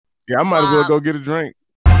Yeah, I might as well go get a drink.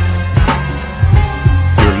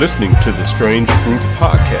 You're listening to the Strange Fruit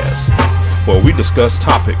Podcast, where we discuss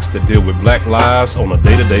topics that deal with Black lives on a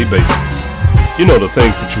day-to-day basis. You know, the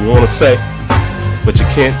things that you want to say, but you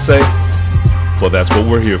can't say. Well, that's what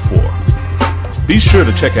we're here for. Be sure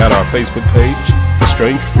to check out our Facebook page, the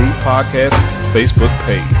Strange Fruit Podcast Facebook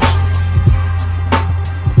page.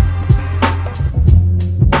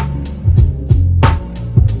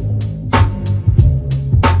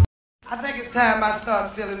 I think it's time I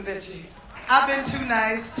start feeling bitchy. I've been too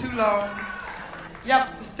nice, too long. Yep,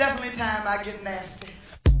 it's definitely time I get nasty.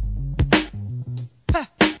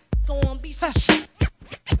 Gonna be some shit.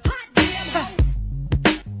 Hot damn hoe.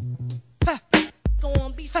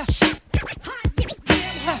 Gonna be some shit. Hot damn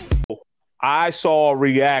hoe. I saw a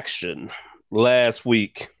reaction last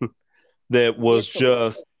week that was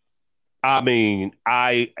just,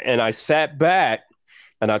 I sat back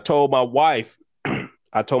and I told my wife,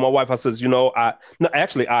 I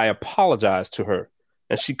said, I apologized to her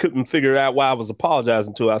and she couldn't figure out why I was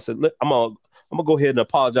apologizing to her. I said, look, I'm going to go ahead and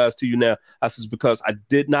apologize to you now. I said, because I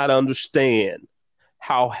did not understand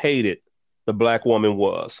how hated the Black woman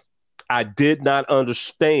was. I did not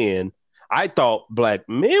understand. I thought Black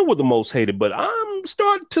men were the most hated, but I'm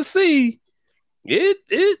starting to see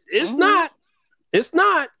it's not. It's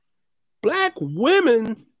not. Black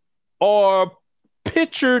women are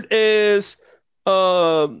pictured as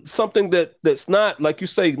something that's not, like you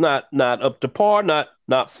say, not up to par,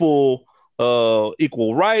 not full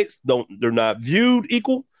equal rights. They're not viewed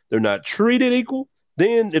equal. They're not treated equal.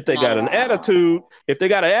 Then if they got an attitude,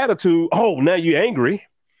 oh, now you're angry,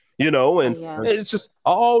 and it's just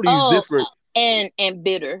all these different. And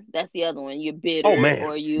bitter. That's the other one. You're bitter,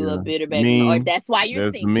 or you a bitter baby, mean, or that's why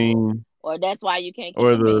you're single, mean. Or that's why you can't.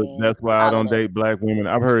 That's why I don't date Black women.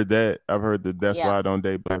 I've heard that. That's why I don't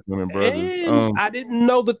date Black women brothers. I didn't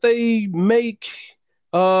know that they make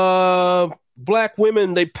Black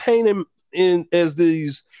women. They paint them in as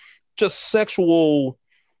these just sexual,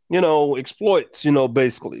 exploits.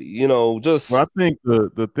 Basically, just. Well, I think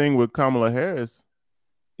the thing with Kamala Harris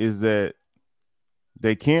is that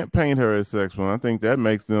they can't paint her as sexual. I think that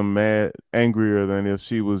makes them angrier than if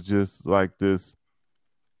she was just like this.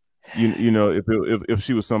 If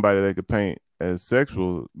she was somebody they could paint as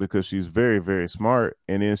sexual, because she's very, very smart,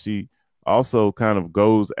 and then she also kind of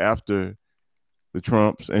goes after the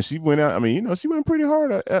Trumps, and she went out. I mean, she went pretty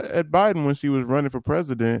hard at Biden when she was running for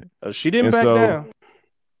president. She didn't back down.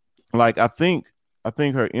 Like, I think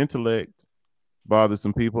her intellect bothered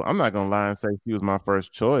some people. I'm not gonna lie and say she was my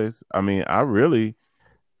first choice. I mean, I really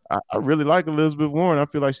like Elizabeth Warren. I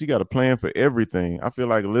feel like she got a plan for everything. I feel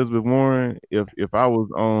like Elizabeth Warren, if I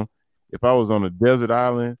was on a desert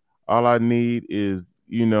island, all I need is,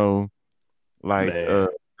 De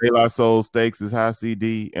La Soul Steaks is high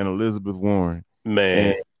CD and Elizabeth Warren.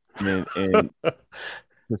 Man. And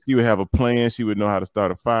she would have a plan. She would know how to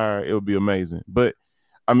start a fire. It would be amazing. But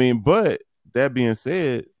that being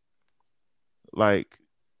said, like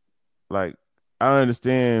I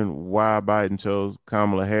understand why Biden chose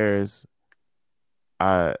Kamala Harris.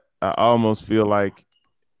 I almost feel like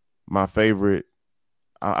my favorite.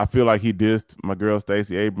 I feel like he dissed my girl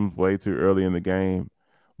Stacey Abrams way too early in the game,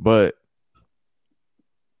 but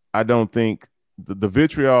I don't think the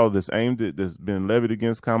vitriol that's been levied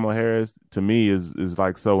against Kamala Harris, to me, is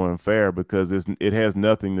like so unfair, because it has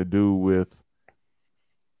nothing to do with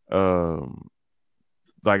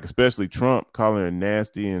like, especially Trump calling her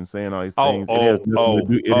nasty and saying all these things. It has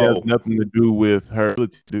nothing to do with her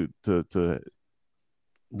ability to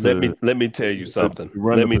let me tell you something.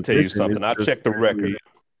 I checked the record.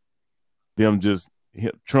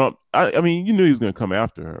 Trump. I mean, you knew he was going to come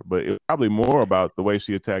after her, but it was probably more about the way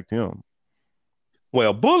she attacked him.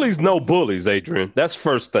 Well, bullies know bullies, Adrian. That's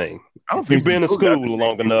first thing. You've been in school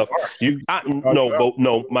long enough.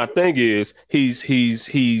 No. My thing is, he's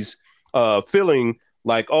feeling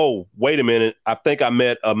like, oh, wait a minute. I think I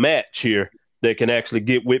met a match here that can actually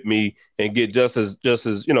get with me and get just as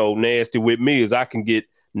nasty with me as I can get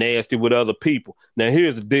nasty with other people. Now,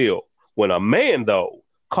 here's the deal. When a man, though,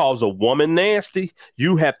 calls a woman nasty,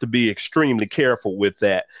 you have to be extremely careful with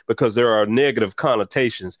that, because there are negative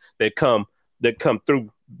connotations that come through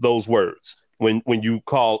those words when you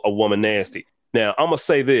call a woman nasty. Now, I'm gonna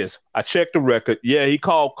say this. I checked the record. Yeah, he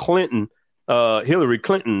called Hillary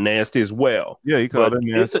Clinton nasty as well. Yeah, he called her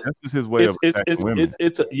nasty. That's just his way of attacking women.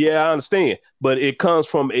 Yeah, I understand, but it comes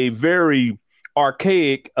from a very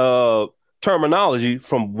archaic terminology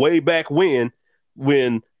from way back when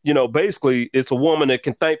basically it's a woman that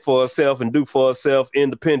can think for herself and do for herself,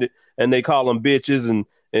 independent, and they call them bitches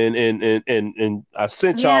and I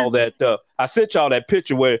sent y'all that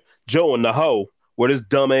picture where Joe and the hoe, where this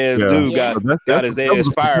dumbass dude got his ass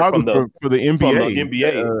fired from the NBA.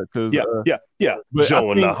 From the NBA. Yeah.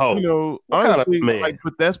 Joe and the hoe. Honestly,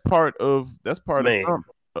 but that's part of Trump,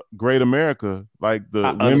 Great America, like the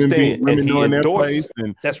women knowing their place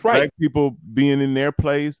and that's right. Black people being in their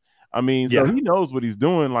place. I mean, so he knows what he's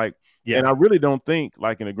doing. Like, and I really don't think,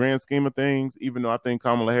 like, in the grand scheme of things, even though I think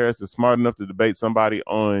Kamala Harris is smart enough to debate somebody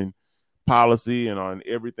on policy and on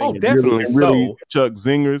everything. Oh, definitely really Chuck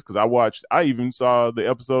Zingers, because I even saw the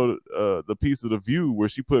episode, the piece of The View where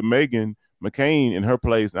she put Meghan McCain in her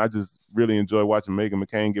place, and I just really enjoy watching Meghan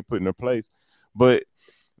McCain get put in her place. But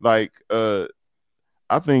like, I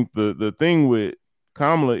think the thing with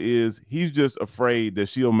Kamala is he's just afraid that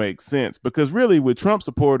she'll make sense, because really with Trump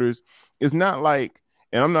supporters, it's not like,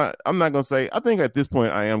 and I'm not gonna say, I think at this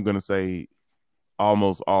point I am gonna say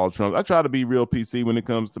almost all Trump. I try to be real PC when it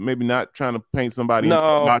comes to maybe not trying to paint somebody.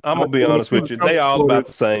 No, I'm gonna be honest with you. They all about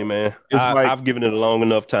the same, man. I've given it a long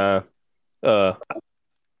enough time. They're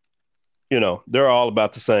all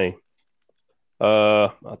about the same.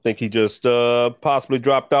 I think he just possibly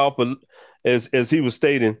dropped off, but as he was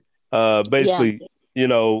stating, basically,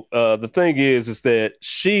 the thing is that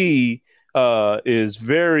she is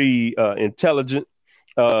very intelligent.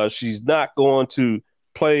 She's not going to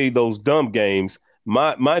play those dumb games.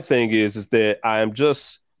 My thing is that I am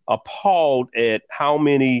just appalled at how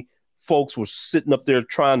many folks were sitting up there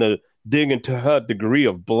trying to dig into her degree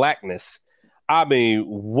of blackness. I mean,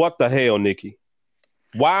 what the hell, Nikki?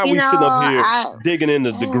 Why are we sitting up here digging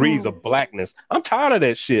into degrees of blackness? I'm tired of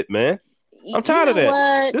that shit, man. I'm tired of that.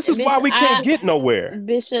 What? This is Bishop, why we can't get nowhere.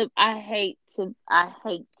 Bishop, I hate to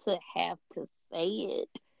have to say it.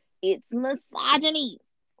 It's misogyny.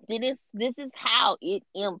 This is how it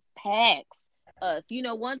impacts us.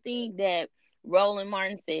 One thing that Roland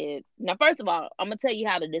Martin said. Now, first of all, I'm gonna tell you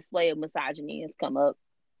how the display of misogyny has come up.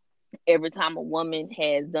 Every time a woman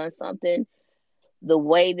has done something, the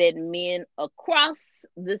way that men across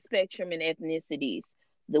the spectrum and ethnicities,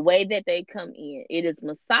 the way that they come in, it is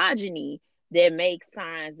misogyny that makes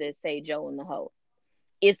signs that say Joe and the hoe.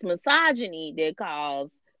 It's misogyny that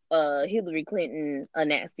calls Hillary Clinton a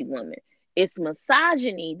nasty woman. It's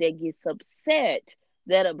misogyny that gets upset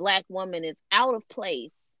that a Black woman is out of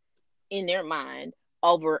place in their mind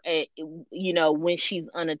over when she's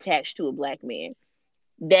unattached to a Black man.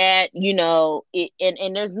 That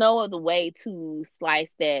and there's no other way to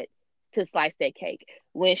slice that cake.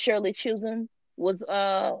 When Shirley Chisholm was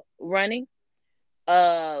running,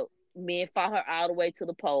 men fought her all the way to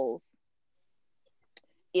the polls.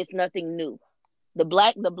 It's nothing new. The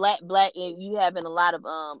black, you have in a lot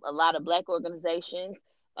of Black organizations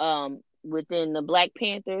within the Black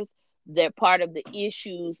Panthers. That part of the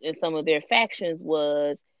issues in some of their factions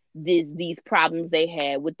was these problems they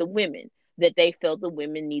had with the women, that they felt the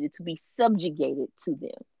women needed to be subjugated to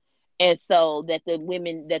them, and so that the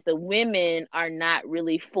women are not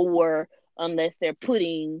really for unless they're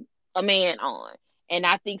putting a man on. And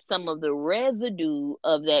I think some of the residue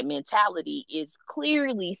of that mentality is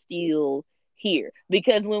clearly still here,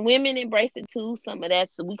 because when women embrace it too, some of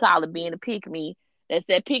that, so we call it being a pick-me. That's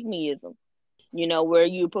that pick-meism, where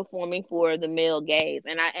you're performing for the male gaze.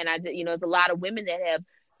 And I there's a lot of women that have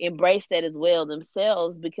embraced that as well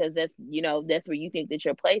themselves, because that's where you think that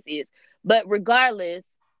your place is. But regardless,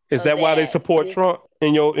 is that why they support Trump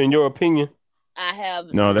in your opinion? I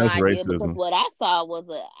have no that's idea, racism. because what I saw was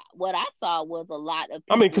a lot of.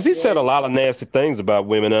 I mean, because he said a lot of nasty things about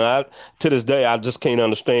women, and to this day I just can't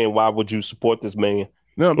understand why would you support this man.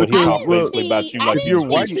 No, but he talked basically about you like you're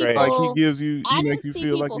white, like he gives you, he make you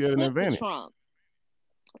feel like you had an advantage. Trump.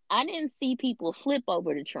 I didn't see people flip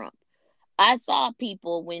over to Trump. I saw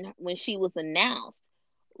people when she was announced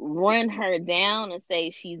run her down and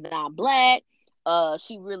say she's not Black,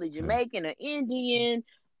 she really Jamaican or Indian.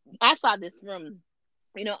 I saw this from,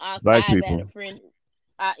 Black people. I had a friend.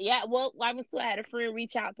 I had a friend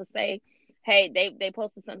reach out to say, hey, they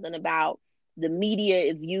posted something about the media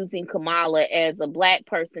is using Kamala as a Black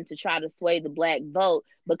person to try to sway the Black vote,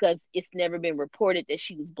 because it's never been reported that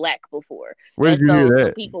she was Black before. Where did you hear that?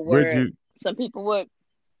 Some people were.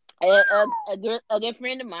 A good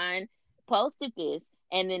friend of mine posted this,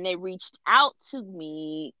 and then they reached out to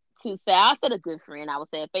me to say, I said a good friend, I would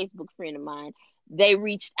say a Facebook friend of mine. They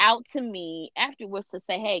reached out to me afterwards to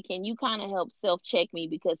say, hey, can you kind of help self-check me,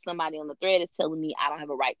 because somebody on the thread is telling me I don't have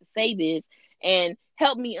a right to say this, and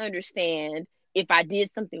help me understand if I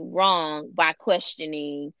did something wrong by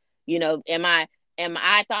questioning,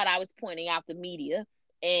 I thought I was pointing out the media,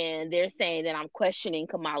 and they're saying that I'm questioning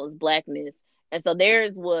Kamala's Blackness. And so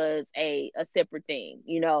theirs was a separate thing,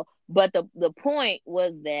 you know. But the point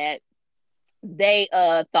was that they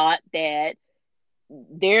thought that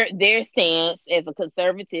their stance as a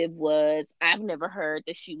conservative was, I've never heard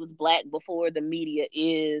that she was black before the media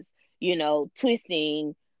is, you know,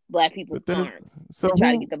 twisting black people's But then, arms so to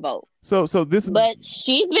try to who? get the vote. So this is But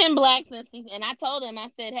she's been black since and I told him, I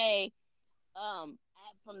said, hey,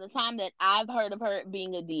 from the time that I've heard of her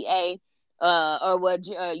being a DA, or what,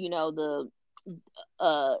 you know,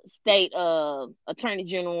 the state attorney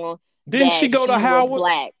general, Didn't she that go to she was Howard?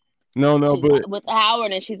 black. no, She but went to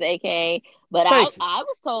Howard and she's AKA. But Thank you. I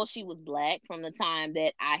was told she was black from the time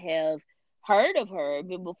that I have heard of her,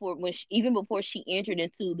 even before she entered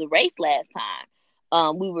into the race last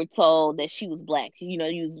time. We were told that she was black. You know,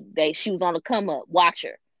 she was on the come up. Watch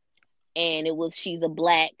her, and she's a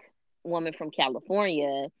black woman from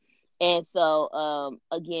California. And so,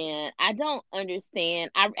 again, I don't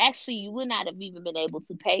understand. You would not have even been able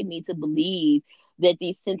to pay me to believe that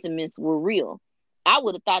these sentiments were real. I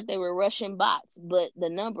would have thought they were Russian bots, but the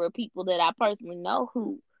number of people that I personally know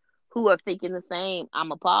who are thinking the same,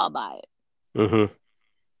 I'm appalled by it.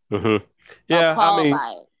 Mm-hmm. Mm-hmm. Yeah, I Appalled mean,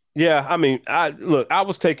 by it. yeah, I mean, I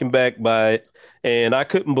was taken back by it, and I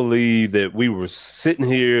couldn't believe that we were sitting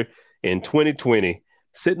here in 2020,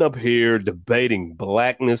 sitting up here debating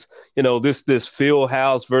blackness. You know, this field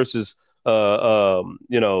house versus you know,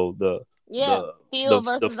 Yeah, the field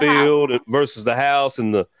the versus the house. field versus the house,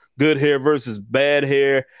 and the good hair versus bad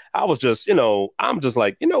hair. I was just, you know, I'm just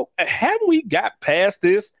like, you know, haven't we got past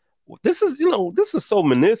this? This is, you know, this is so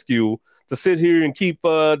minuscule to sit here and keep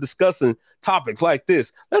discussing topics like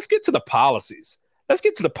this. Let's get to the policies. Let's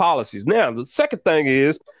get to the policies. Now, the second thing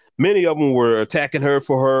is many of them were attacking her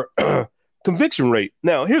for her conviction rate.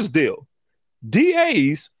 Now, here's the deal.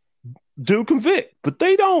 DAs do convict, but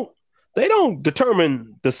they don't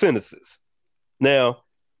determine the sentences. Now,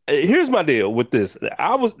 here's my deal with this.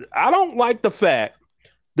 I don't like the fact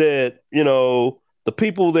that, you know, the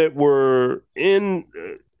people that were in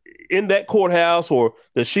that courthouse, or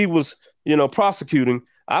that she was, you know, prosecuting,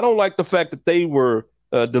 I don't like the fact that they were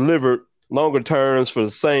delivered longer terms for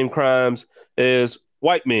the same crimes as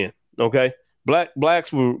white men. Okay,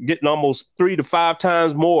 blacks were getting almost 3 to 5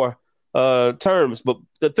 times more terms. But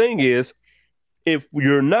the thing is, if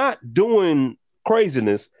you're not doing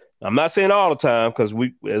craziness, I'm not saying all the time, because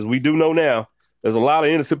as we do know now, there's a lot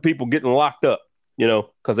of innocent people getting locked up, you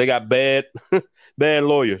know, because they got bad bad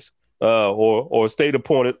lawyers, or state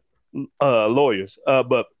appointed lawyers.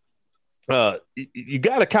 But you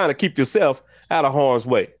got to kind of keep yourself out of harm's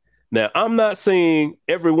way. Now, I'm not saying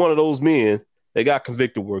every one of those men that got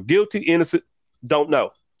convicted were guilty, innocent, don't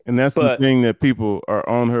know. and that's the But thing that people are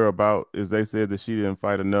on her about, is they said that she didn't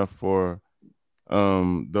fight enough for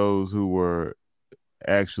those who were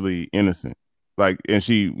actually innocent. Like, and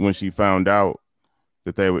when she found out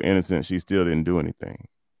that they were innocent, she still didn't do anything.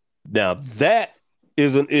 now that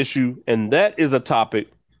is an issue, and that is a topic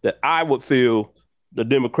that I would feel the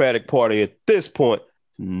Democratic Party at this point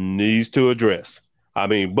needs to address. I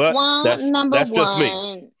mean, but Well, number that's just me.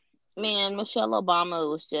 one, man, Michelle Obama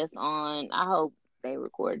was just on. I hope they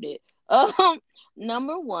recorded it.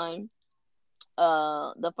 Number one,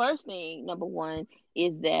 the first thing, number one,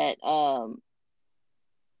 is that y'all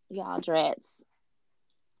drats.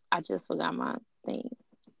 I just forgot my thing,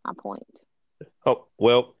 my point. Oh,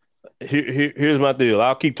 well, here's my deal.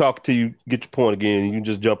 I'll keep talking to you, get your point again, and you can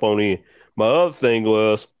just jump on in. My other thing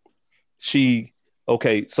was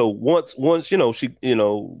okay, so once you know, she, you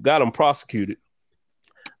know, got him prosecuted.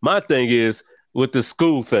 My thing is with the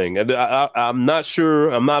school thing. I'm not sure.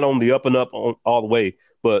 I'm not on the up and up on all the way,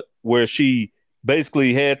 but where she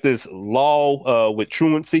basically had this law with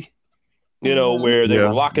truancy, you know, Mm-hmm. where they were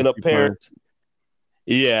Yeah, locking up she planned. parents.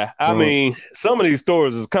 Yeah, I So, mean, some of these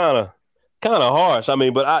stories is kind of harsh. I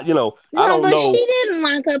mean, but I No, don't but she know. didn't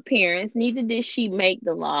like her parents. Neither did she make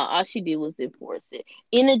the law. All she did was enforce it.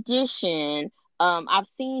 In addition, I've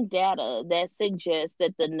seen data that suggests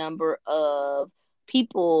that the number of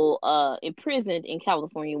people imprisoned in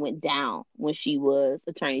California went down when she was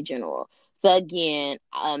Attorney General. So again,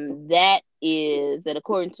 that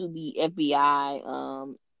according to the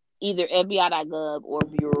FBI, either FBI.gov or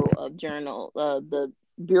the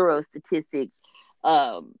Bureau of Statistics,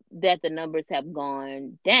 that the numbers have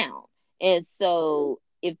gone down. And so,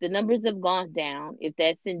 if the numbers have gone down, if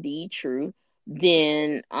that's indeed true,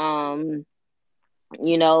 then that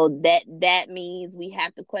means we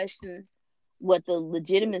have to question what the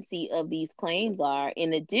legitimacy of these claims are.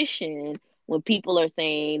 In addition, when people are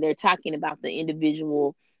saying, they're talking about the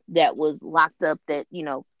individual that was locked up, that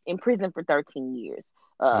in prison for 13 years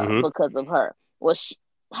Hmm. because of her. Well,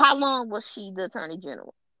 How long was she the attorney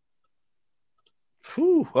general?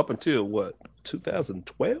 Whew, up until what,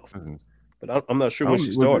 2012? Mhm. But I'm not sure I when she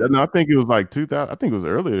don't, was, started. no, I think it was like 2000. I think it was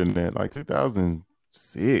earlier than that, like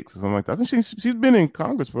 2006 or something like that. I think she's been in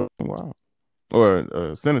Congress for a while,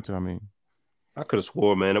 or senator. I mean, I could have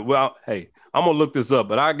swore, man. Well, hey, I'm gonna look this up,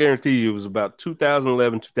 but I guarantee you it was about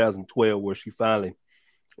 2011, 2012 where she finally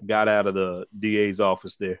got out of the DA's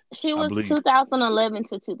office there. She I was believe. 2011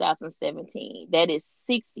 to 2017. That is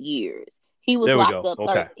 6 years. He was There we locked go. up.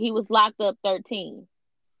 Okay. He was locked up 13.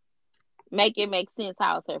 Make it make sense.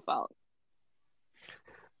 How it's her fault?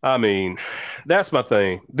 I mean, that's my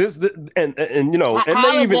thing. And you know, and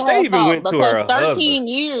How is it they her even fault? went to Because her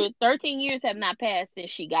husband. 13 years have not passed since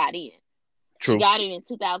she got in. She True. got in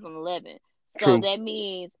 2011. So True. that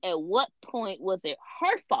means, at what point was it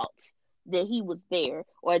her fault that he was there,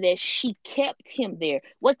 or that she kept him there?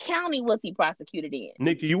 What county was he prosecuted in?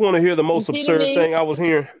 Nikki, you want to hear the You most see what I absurd mean? thing I was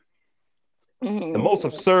hearing? The Mhm. most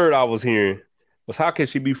absurd I was hearing was, how can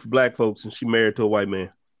she be for black folks and she married to a white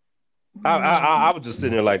man? I was just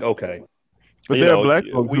sitting there like, okay, but you there are know, black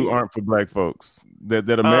folks who we. aren't for black folks that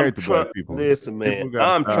are I'm married to trying. black people. Listen, People man. got to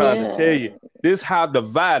I'm stop. trying to tell Yeah. you this: how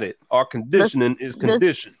divided our conditioning is The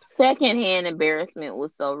conditioned. secondhand embarrassment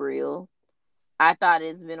was so real. I thought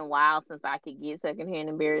it's been a while since I could get secondhand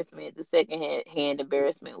embarrassment. The secondhand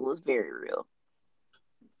embarrassment was very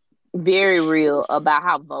real about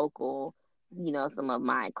how vocal, some of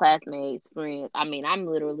my classmates, friends. I mean,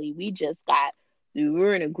 we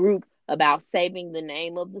were in a group about saving the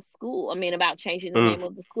name of the school. I mean, about changing the Mm. name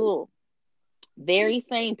of the school. Very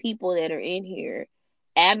same people that are in here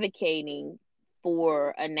advocating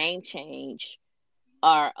for a name change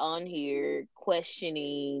are on here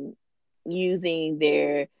questioning, using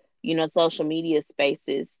their, social media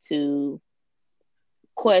spaces to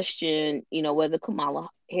question, whether Kamala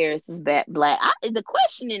Harris is black. The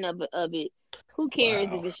questioning of it, who cares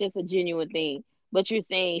if Wow. it's just a genuine thing? But you're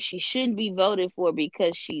saying she shouldn't be voted for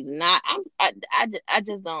because she's not. I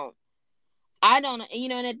just don't. I don't.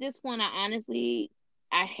 And at this point,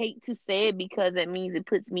 I hate to say it because it means it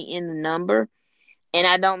puts me in the number, and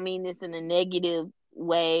I don't mean this in a negative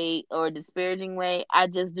way or a disparaging way. I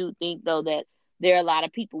just do think, though, that there are a lot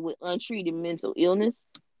of people with untreated mental illness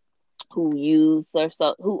who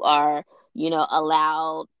who are,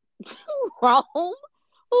 allowed to roam,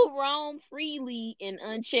 who roam freely and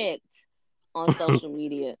unchecked on social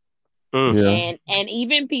media. Mm. Yeah, And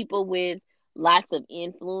even people with lots of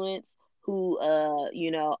influence who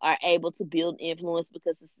are able to build influence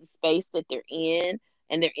because it's the space that they're in,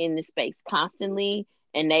 and they're in the space constantly,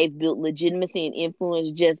 and they've built legitimacy and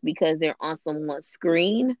influence just because they're on someone's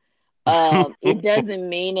screen. It doesn't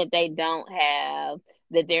mean that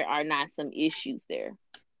that there are not some issues there.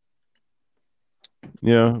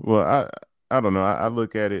 yeah. Well, I don't know. I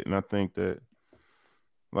look at it and I think that,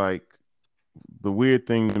 like, the weird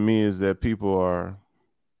thing to me is that people are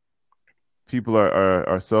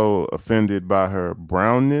so offended by her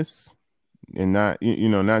brownness, and not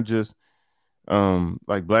not just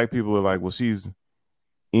like black people are like, well, she's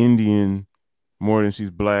Indian more than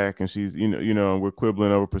she's black, and she's and we're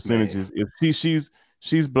quibbling over Man. percentages. If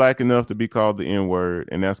she's black enough to be called the N word,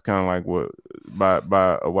 and that's kind of like what,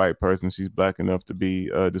 by a white person, she's black enough to be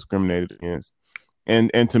discriminated against.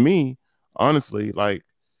 And to me, honestly, like,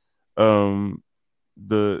 um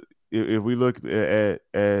the if we look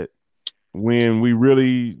at when we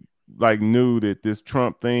really, like, knew that this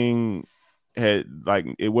Trump thing had, like,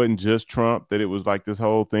 it wasn't just Trump, that it was like this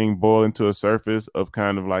whole thing boiling to a surface of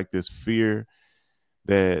kind of like this fear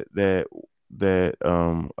that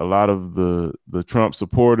a lot of the Trump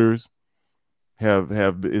supporters have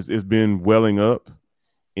is been welling up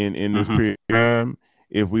in this Mm-hmm. period of time.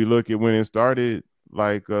 If we look at when it started,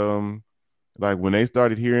 like when they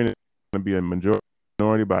started hearing it's going to be a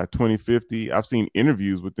minority by 2050, I've seen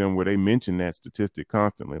interviews with them where they mention that statistic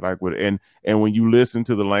constantly. Like, and when you listen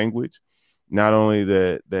to the language, not only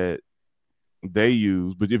that they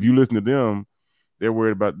use, but if you listen to them, they're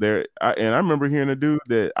worried about and I remember hearing a dude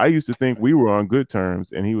that I used to think we were on good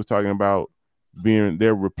terms, and he was talking about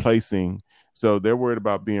they're replacing. So they're worried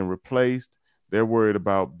about being replaced. They're worried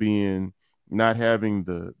about being not having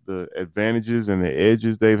the advantages and the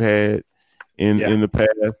edges they've had in the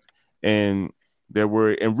past, and they're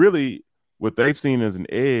worried. And really, what they've seen as an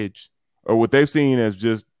edge, or what they've seen as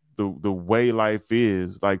just the way life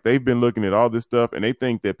is, like, they've been looking at all this stuff, and they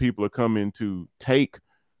think that people are coming to take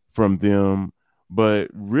from them, but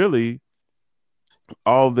really,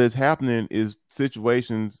 all that's happening is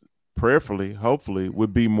situations, prayerfully, hopefully,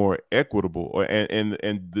 would be more equitable. Or and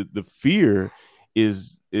the fear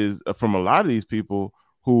is from a lot of these people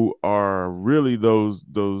who are really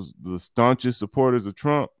the staunchest supporters of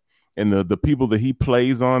Trump and the people that he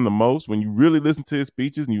plays on the most. When you really listen to his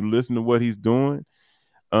speeches and you listen to what he's doing,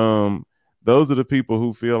 those are the people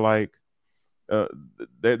who feel like uh,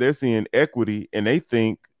 they're seeing equity and they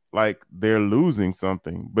think like they're losing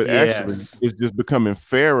something, but actually Yes. it's just becoming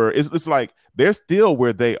fairer. It's like they're still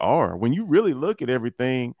where they are. When you really look at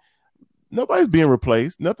everything, nobody's being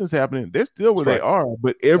replaced. Nothing's happening. They're still where That's they right. are,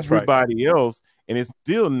 but That's right. everybody else, and it's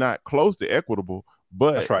still not close to equitable,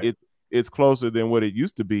 That's but right. it's closer than what it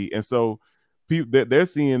used to be. And so people they're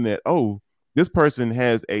seeing that, oh, this person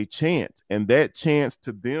has a chance, and that chance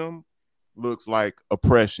to them looks like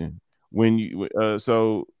oppression. When you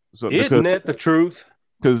so Isn't that the truth?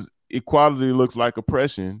 because equality looks like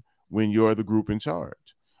oppression when you're the group in charge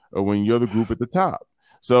or when you're the group at the top.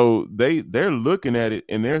 So they're looking at it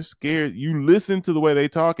and they're scared. You listen to the way they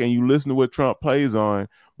talk and you listen to what Trump plays on,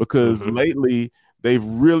 because lately they've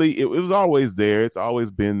really it was always there. It's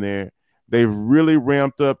always been there. They've really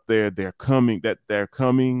ramped up their coming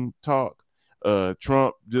talk.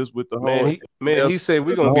 Trump just with the whole He said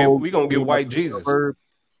we're gonna get white Jesus.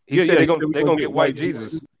 He said they're gonna get white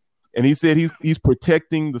Jesus. And he said he's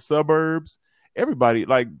protecting the suburbs. Everybody,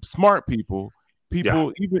 like smart people,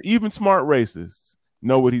 even smart racists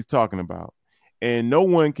know what he's talking about, and no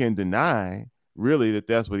one can deny really that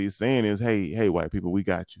that's what he's saying is, hey, white people, we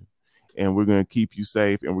got you, and we're going to keep you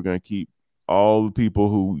safe, and we're going to keep all the people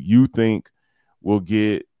who you think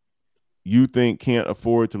can't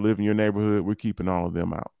afford to live in your neighborhood. We're keeping all of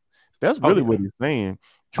them out. That's really what he's saying.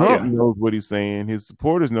 Trump knows what he's saying. His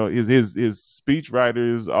supporters know. His speech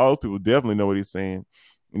writers, all those people definitely know what he's saying,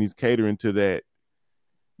 and he's catering to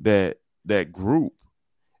that group.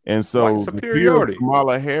 And so the fear of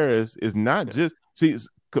Kamala Harris is not just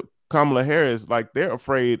Kamala Harris, like they're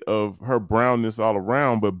afraid of her brownness all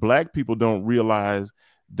around, but black people don't realize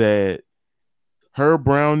that her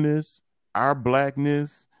brownness, our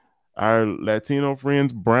blackness, our Latino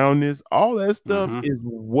friends' brownness, all that stuff is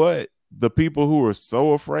what the people who are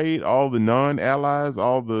so afraid, all the non-allies,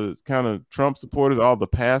 all the kind of Trump supporters, all the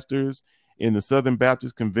pastors in the Southern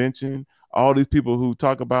Baptist Convention, all these people who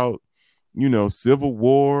talk about, civil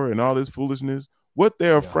war and all this foolishness, what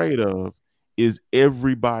they're afraid of is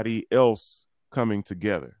everybody else coming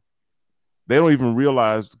together. They don't even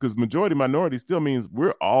realize, because majority minority still means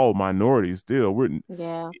we're all minorities still. We're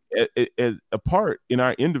apart in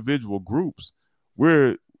our individual groups.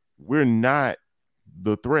 We're not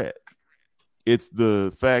the threat. It's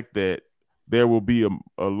the fact that there will be a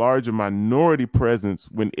larger minority presence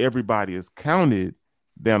when everybody is counted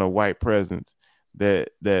than a white presence that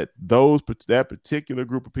particular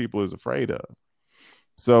group of people is afraid of.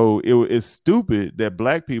 So it's stupid that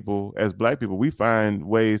as black people, we find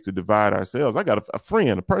ways to divide ourselves. I got a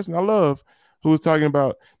friend, a person I love, who was talking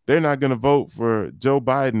about they're not going to vote for Joe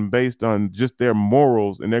Biden based on just their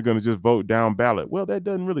morals, and they're going to just vote down ballot. Well, that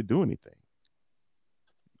doesn't really do anything.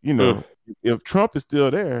 If Trump is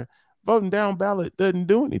still there, voting down ballot doesn't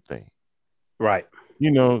do anything. Right.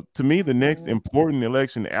 To me, the next important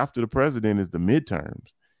election after the president is the midterms.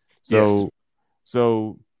 So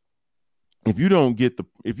if you don't get the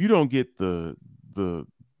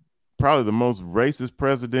probably the most racist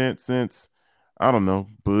president since, I don't know,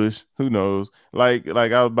 Bush, who knows? Like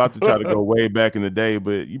I was about to try to go way back in the day,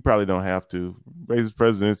 but you probably don't have to. Racist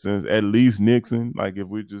president since at least Nixon. Like if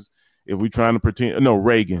we trying to pretend, no,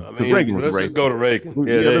 Reagan. Reagan was let's racist. Just go to Reagan.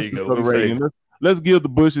 Yeah, there you go. To Reagan. Let's give the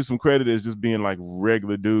Bushes some credit as just being like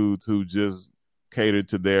regular dudes who just catered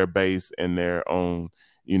to their base and their own.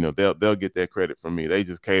 They'll get that credit from me. They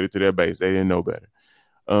just catered to their base. They didn't know better.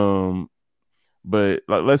 But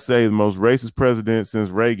like, let's say the most racist president since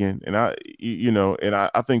Reagan, and I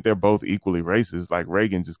think they're both equally racist. Like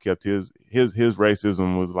Reagan just kept his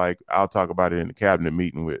racism was like, I'll talk about it in the cabinet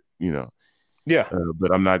meeting with,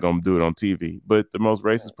 but I'm not going to do it on TV. But the most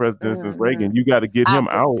racist president since Reagan, you got to get him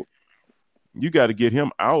out. You got to get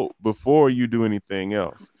him out before you do anything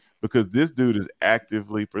else, because this dude is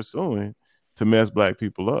actively pursuing to mess black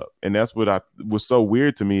people up. And that's what was so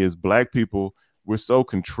weird to me is black people, we're so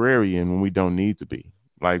contrarian when we don't need to be.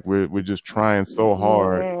 Like we're just trying so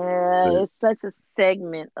hard. Yeah, it's such a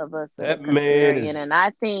segment of us that man is... and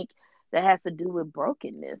I think that has to do with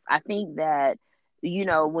brokenness. I think that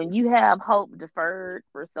when you have hope deferred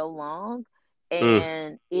for so long,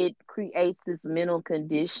 and it creates this mental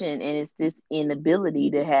condition, and it's this inability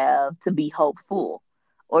to be hopeful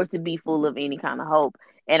or to be full of any kind of hope.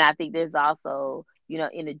 And I think there's also,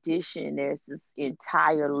 in addition, there's this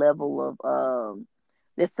entire level of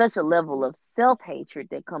there's such a level of self-hatred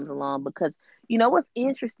that comes along, because what's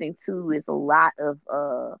interesting too is a lot of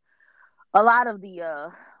A lot of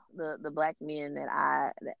the black men that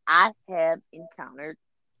I have encountered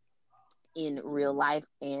in real life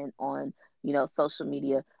and on social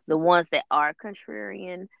media, the ones that are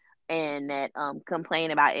contrarian and that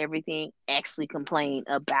complain about everything actually complain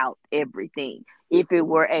about everything. If it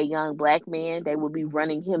were a young black man, they would be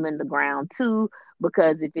running him in the ground too,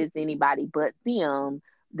 because if it's anybody but them,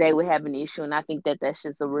 they would have an issue. And I think that that's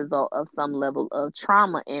just a result of some level of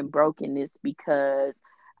trauma and brokenness, because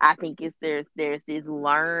I think it's there's this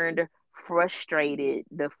learned, frustrated,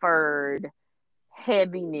 deferred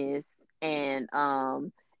heaviness, and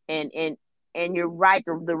and you're right,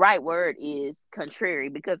 the right word is contrary,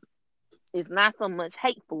 because it's not so much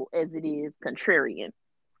hateful as it is contrarian.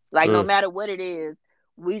 Like, no Mm. matter what it is,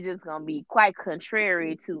 we just gonna be quite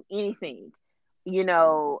contrary to anything, and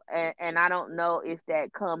I don't know if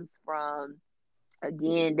that comes from,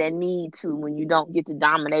 again, that need to, when you don't get to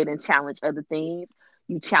dominate and challenge other things,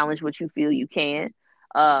 you challenge what you feel you can,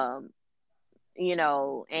 um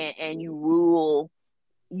and you rule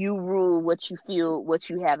what you feel, what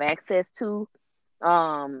you have access to.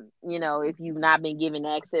 If you've not been given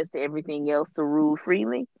access to everything else to rule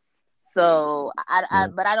freely. So Yeah.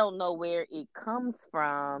 but I don't know where it comes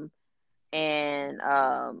from, and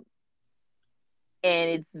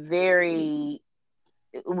it's very,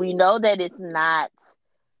 we know that it's not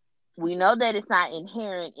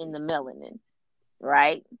inherent in the melanin,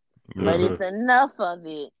 right? But Yeah. Hmm. it's enough of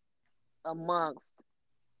it amongst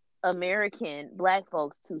American black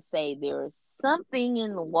folks to say there is something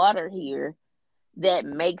in the water here that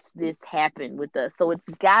makes this happen with us. So it's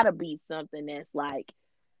got to be something that's like,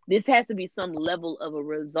 this has to be some level of a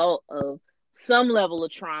result of some level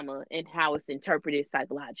of trauma and how it's interpreted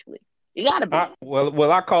psychologically. It got to be.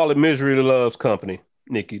 Well, I call it misery loves company,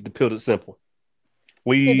 Nikki. To put it simple,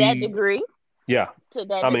 To that we degree, yeah. to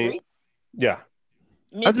that I mean, degree, yeah.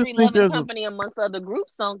 I just misery think loving there's a company amongst other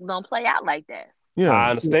groups don't play out like that. yeah. I I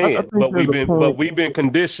understand, think there's a but point. we've been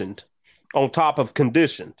conditioned on top of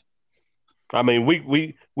conditioned. I mean,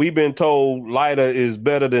 we've been told lighter is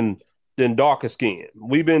better than darker skin.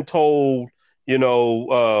 We've been told,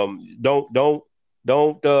 don't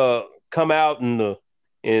come out in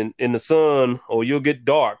the sun or you'll get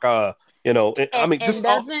dark. I And, mean, and just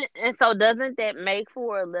all, doesn't and so doesn't that make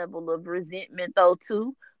for a level of resentment though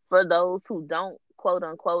too, for those who don't quote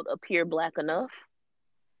unquote appear black enough?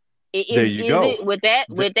 there Is you is go. it, with that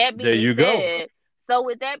There being you go. said? So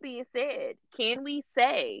with that being said, can we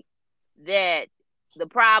say that the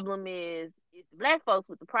problem is it's black folks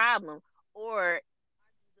with the problem, or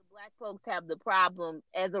the black folks have the problem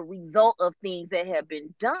as a result of things that have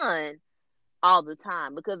been done all the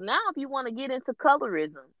time? Because now, if you want to get into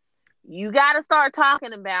colorism, you got to start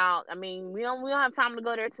talking about. I mean, we don't have time to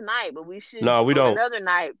go there tonight, but we should No, we on don't. another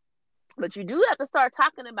night. But you do have to start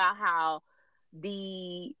talking about how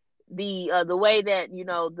the the way that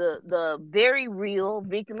the very real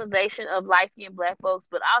victimization of light skinned black folks,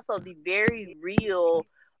 but also the very real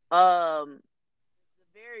um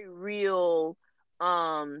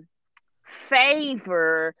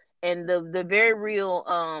favor, and the very real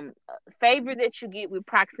favor that you get with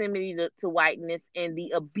proximity to whiteness, and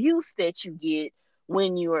the abuse that you get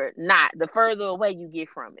when you're not, the further away you get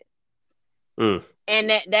from it. Mm. And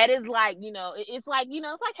that is like, it's like,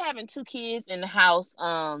 it's like having two kids in the house.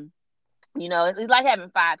 It's like having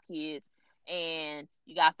five kids, and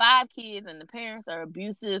you got five kids, and the parents are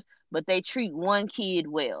abusive, but they treat one kid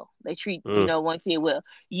well. They treat, Mm. one kid well.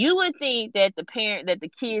 You would think that the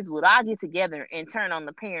kids would all get together and turn on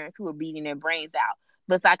the parents who are beating their brains out.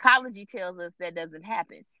 But psychology tells us that doesn't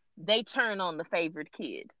happen. They turn on the favored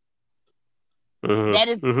kid. Hmm.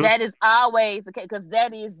 Hmm. That is always okay, because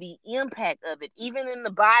that is the impact of it. Even in the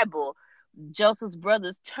Bible, Joseph's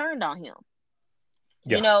brothers turned on him.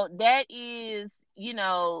 Yeah. That is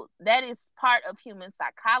part of human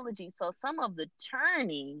psychology. So some of the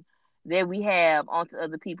turning that we have onto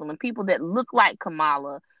other people, and people that look like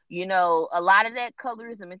Kamala, a lot of that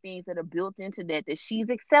colorism and things that are built into that she's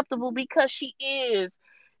acceptable because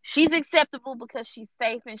she's acceptable because she's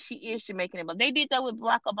safe and she is Jamaican. But they did that with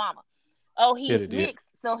Barack Obama. Oh, Yeah, he's they did.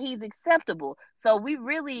 mixed, so he's acceptable. So we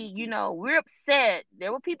really, we're upset.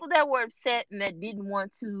 There were people that were upset and that didn't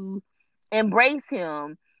want to embrace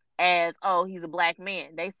him as, oh, he's a black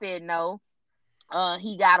man. They said no,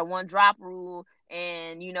 he got a one drop rule,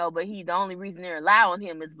 and but the only reason they're allowing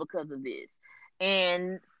him is because of this.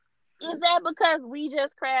 And is that because we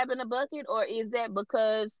just crab in a bucket, or is that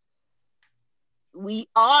because we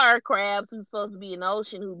are crabs who's supposed to be in the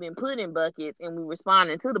ocean, who've been put in buckets, and we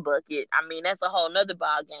responding to the bucket? I mean, that's a whole nother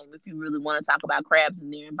ball game if you really want to talk about crabs in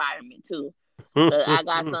their environment too. But I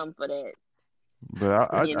got something for that. But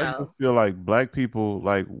I You just know, feel like black people,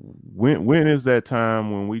 like when is that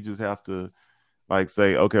time when we just have to like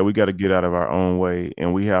say, okay, we got to get out of our own way,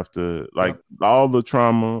 and we have to like Yep. all the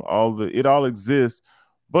trauma, it all exists,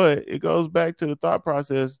 but it goes back to the thought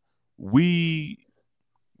process. We're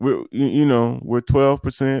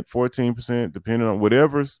 12%, 14%, depending on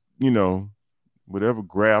whatever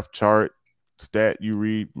graph chart stat you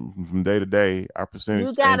read from day to day, our percentage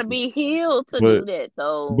you gotta changes. be healed to do But that,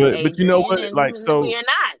 though, but you know Adrian. what? And Like we are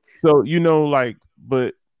not. like,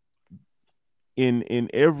 but in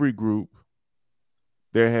every group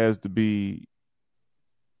there has to be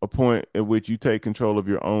a point at which you take control of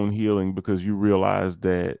your own healing because you realize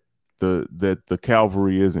that the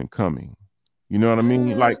cavalry isn't coming. You know what I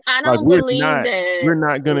mean? I Like don't believe that. we're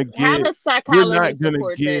not gonna How get does we're not psychology gonna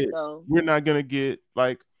support that, get though? we're not gonna get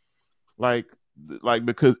like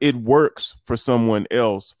because it works for someone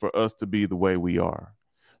else for us to be the way we are.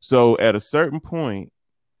 So at a certain point,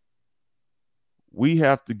 we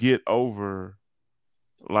have to get over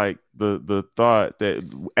like the thought that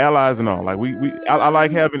allies and all, like I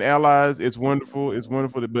like Mm, having allies. It's wonderful,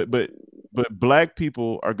 but black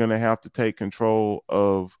people are gonna have to take control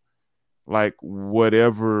of like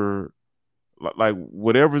whatever's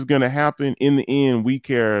gonna happen. In the end, we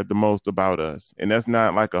care the most about us, and that's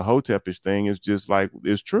not like a hotepish thing. It's just like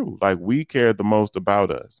it's true, like we care the most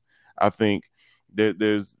about us. I think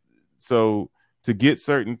there's so to get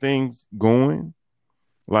certain things going,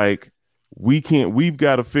 like we've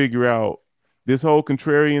got to figure out this whole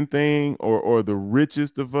contrarian thing, or the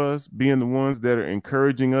richest of us being the ones that are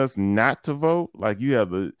encouraging us not to vote. Like you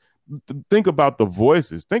have think about the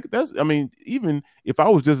voices. Think that's I mean, even if I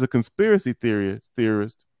was just a conspiracy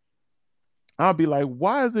theorist, I'll be like,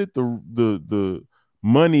 why is it the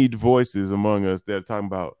moneyed voices among us that are talking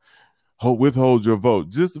about withhold your vote?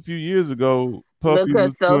 Just a few years ago, Puffy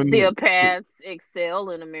because was doing it sociopaths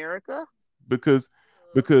excel in America. because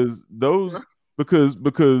because those because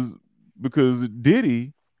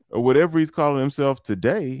Diddy or whatever he's calling himself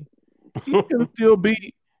today,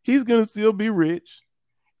 he's gonna still be rich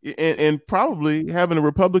and probably having a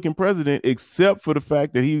Republican president, except for the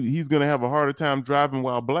fact that he's gonna have a harder time driving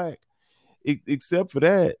while black. Except for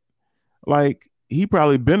that, like he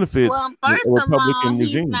probably benefits Well, a first of all, Republican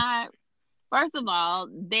he's regime. not. First of all,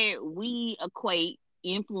 there we equate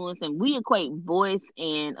influence and we equate voice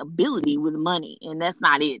and ability with money, and that's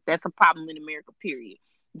not it. That's a problem in America. Period.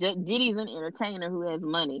 Diddy's an entertainer who has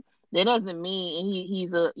money. That doesn't mean, and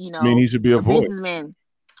he's a I mean, he should be a a voice. businessman.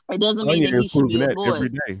 It doesn't mean Kanye that is he should proving be a that every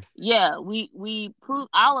voice. day. Yeah, we prove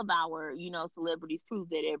all of our celebrities prove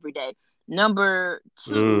that every day. Number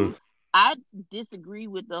two, Mm. I disagree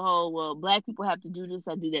with the whole well, black people have to do this,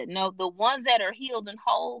 I do that. No, the ones that are healed and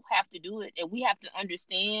whole have to do it, and we have to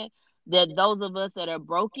understand that those of us that are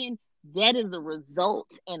broken, that is the result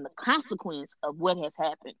and the consequence of what has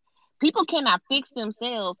happened. People cannot fix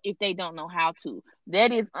themselves if they don't know how to.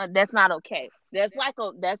 That's not okay.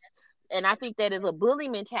 And I think that is a bully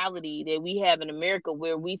mentality that we have in America,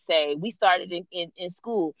 where we say we started in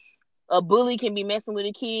school. A bully can be messing with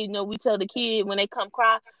a kid. We tell the kid when they come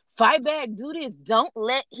cry, fight back, do this. Don't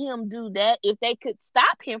let him do that. If they could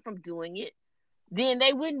stop him from doing it, then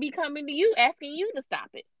they wouldn't be coming to you asking you to stop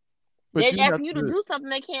it. But They're you have asking you to to. do something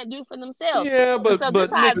they can't do for themselves. Yeah, And so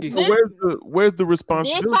but Nikki, So where's the this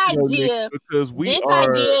responsibility though, Nick? idea Because we this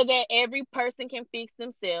are. idea that every person can fix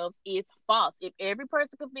themselves is false. If every person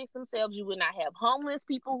could fix themselves, you would not have homeless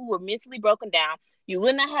people who are mentally broken down. You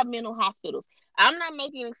would not have mental hospitals. I'm not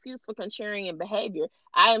making an excuse for contrarian behavior.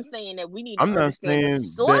 I am saying that we need to I'm not understand the saying that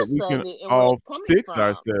source we of can it and where all it's coming fix from.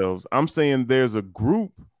 ourselves. I'm saying there's a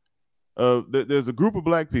group of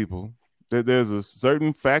black people. There's a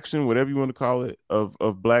certain faction, whatever you want to call it, of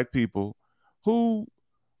black people who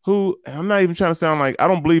I'm not even trying to sound like I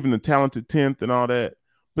don't believe in the talented 10th and all that,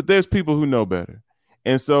 but there's people who know better.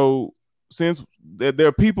 And so since there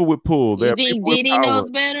are people with pull, there You are think people with Diddy power. knows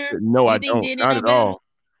better? No, I You think don't. Diddy Not know at better? all.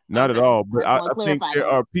 Not at Okay, all. I But just want I to think clarify there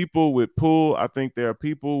that. are people with pull. I think there are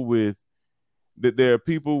people with that there are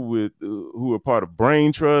people with who are part of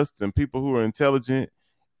brain trusts and people who are intelligent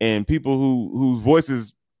and people whose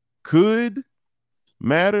voices could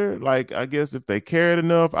matter. Like I guess if they cared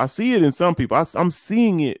enough, I see it in some people. I'm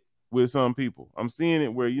seeing it with some people. I'm seeing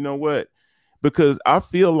it where you know what, because I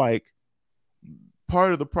feel like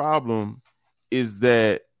part of the problem is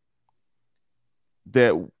that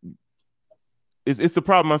it's the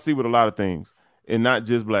problem I see with a lot of things, and not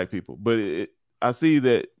just black people, but I see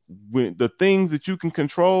that when the things that you can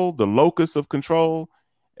control, the locus of control,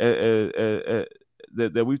 that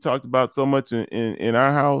we've talked about so much in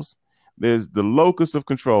our house, there's the locus of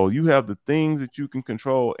control. You have the things that you can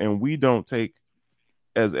control, and we don't take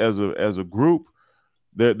as a group,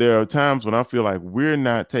 there are times when I feel like we're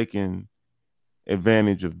not taking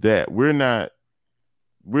advantage of that. We're not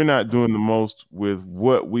doing the most with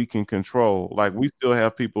what we can control. Like we still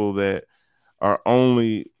have people that are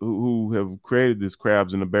only who have created this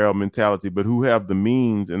crabs in the barrel mentality, but who have the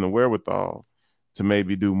means and the wherewithal to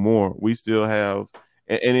maybe do more. We still have,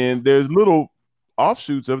 and then there's little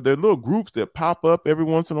offshoots of there, little groups that pop up every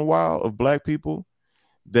once in a while of Black people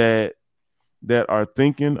that are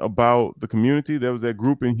thinking about the community. There was that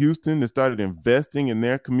group in Houston that started investing in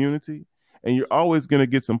their community, and you're always going to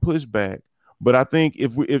get some pushback. But I think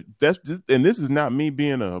if that's just, and this is not me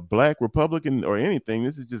being a Black Republican or anything,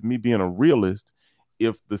 this is just me being a realist.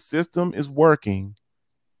 If the system is working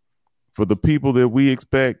for the people that we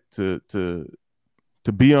expect to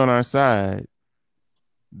be on our side,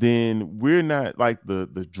 then we're not like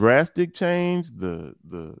the drastic change, the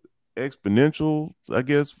exponential, I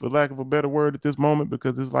guess, for lack of a better word at this moment,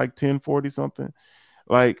 because it's like 1040 something.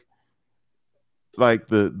 Like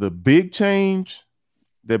the big change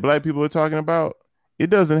that Black people are talking about,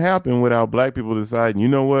 it doesn't happen without Black people deciding, you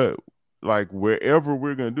know what, like wherever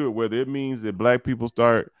we're going to do it, whether it means that Black people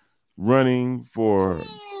start running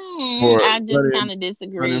I just kind of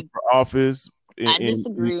disagree. for office, I in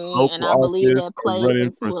disagree, local and I believe office, that or plays running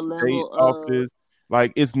into for a state level office. of.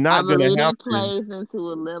 Like it's I not going believe to that happen. plays into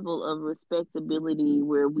a level of respectability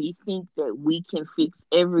where we think that we can fix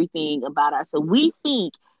everything about us. So we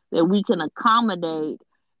think that we can accommodate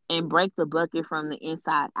and break the bucket from the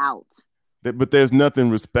inside out. But there's nothing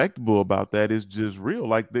respectable about that. It's just real.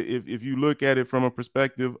 Like if you look at it from a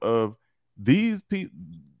perspective of these people,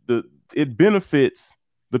 it benefits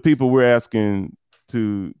the people we're asking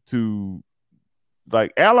to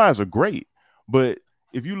like. Allies are great, but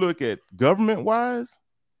if you look at government wise,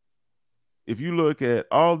 if you look at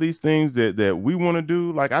all these things that we want to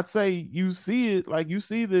do, like I'd say you see it, like you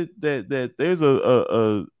see that there's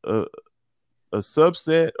a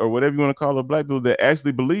subset or whatever you want to call it, Black people that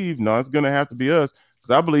actually believe, no, it's going to have to be us.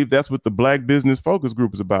 Because I believe that's what the Black business focus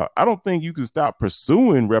group is about. I don't think you can stop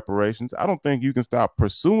pursuing reparations. I don't think you can stop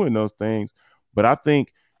pursuing those things. But I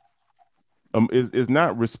think it's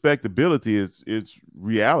not respectability. It's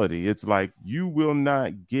reality. It's like you will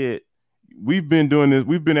not get. We've been doing this.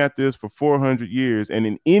 We've been at this for 400 years. And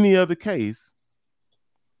in any other case,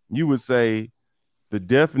 you would say the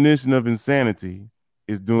definition of insanity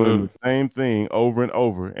is doing the same thing over and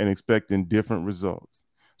over and expecting different results.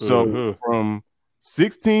 So from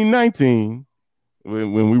 1619,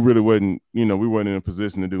 when we really wasn't, we weren't in a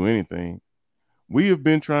position to do anything, we have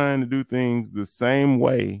been trying to do things the same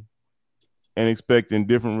way and expecting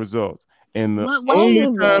different results. And the What way only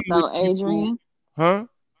is that time though, that people, Adrian? huh?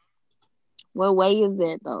 What way is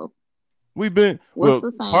that though? We've been What's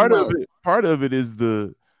the same part way? of it. Part of it is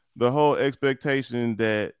the whole expectation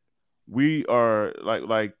that we are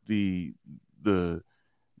like the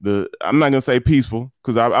I'm not gonna say peaceful,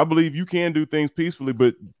 because I believe you can do things peacefully,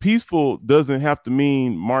 but peaceful doesn't have to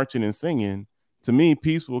mean marching and singing. To me,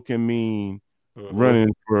 peaceful can mean running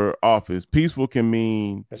for office. Peaceful can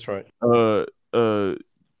mean that's right.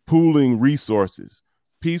 Pooling resources.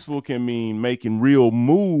 Peaceful can mean making real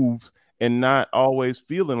moves and not always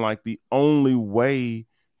feeling like the only way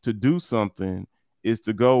to do something is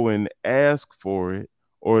to go and ask for it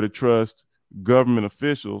or to trust government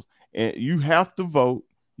officials. And you have to vote.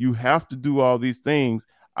 You have to do all these things.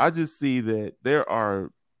 I just see that there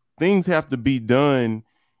are things have to be done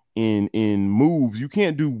in moves. You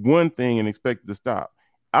can't do one thing and expect it to stop.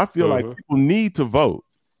 I feel like people need to vote.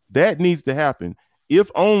 That needs to happen.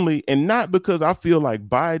 If only, and not because I feel like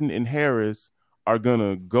Biden and Harris are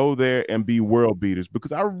gonna go there and be world beaters,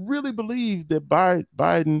 because I really believe that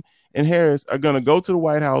Biden and Harris are gonna go to the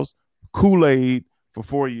White House Kool-Aid for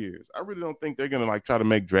 4 years. I really don't think they're gonna like try to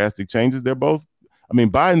make drastic changes. They're both, I mean,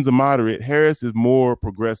 Biden's a moderate, Harris is more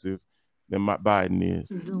progressive than Biden is.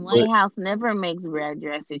 The White House never makes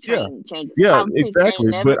drastic changes. Yeah, Politics exactly.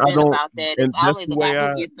 ain't never But I been don't, about that. and It's always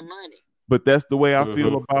about who gets the money. But that's the way I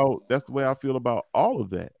feel about. That's the way I feel about all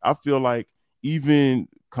of that. I feel like even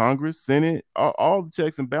Congress, Senate, all the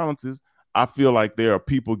checks and balances. I feel like there are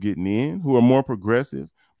people getting in who are more progressive,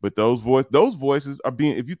 but those voices are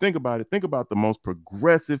being. If you think about it, think about the most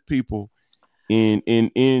progressive people in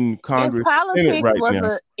Congress, Senate right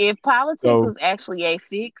now. If politics was actually a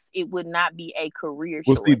fix, it would not be a career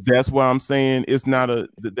choice. See, that's why I'm saying it's not a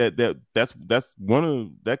that's one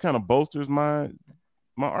of that kind of bolsters my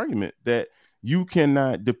argument that you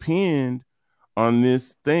cannot depend on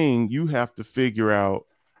this thing. You have to figure out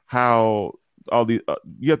how all these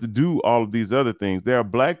you have to do all of these other things. There are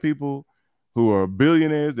Black people who are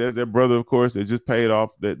billionaires. There's their brother, of course, that just paid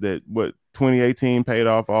off that what 2018 paid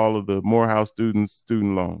off all of the Morehouse student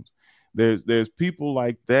loans. There's people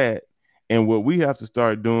like that. And what we have to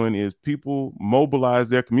start doing is people mobilize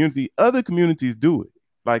their community. Other communities do it.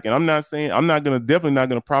 Like, and I'm definitely not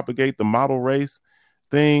gonna propagate the model race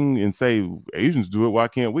thing and say Asians do it. Why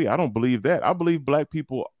can't we? I don't believe that. I believe black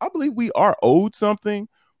people, I believe we are owed something,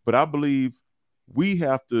 but I believe we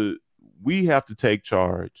have to take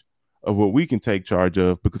charge of what we can take charge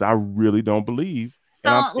of, because I really don't believe. So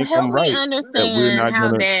and I think help I'm me right, understand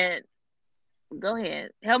how that. Go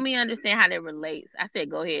ahead. Help me understand how that relates. I said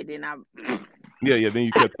go ahead, then I. Yeah. Then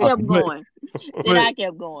you kept going. Then I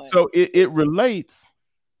kept going. So it relates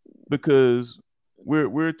because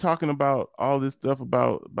we're talking about all this stuff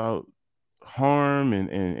about harm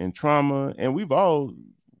and trauma, and we've all,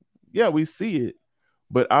 we see it,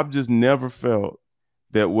 but I've just never felt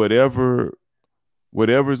that whatever's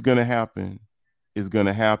going to happen is going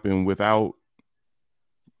to happen without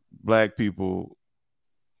black people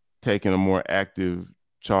taking a more active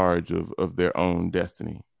charge of their own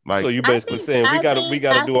destiny. Like, so you're basically saying we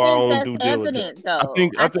gotta do our own due diligence. I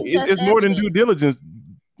think it's more than due diligence,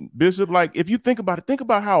 Bishop. Like, if you think about it, think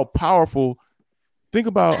about how powerful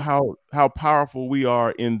we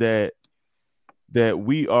are in that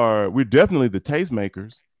we're definitely the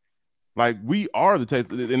tastemakers. Like, we are the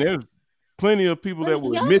taste, and there's plenty of people that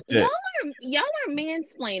will admit that. Y'all are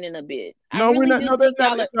mansplaining a bit. No, we're not. No, that's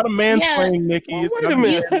not a mansplaining, Nikki. Wait a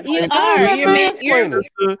minute. You are.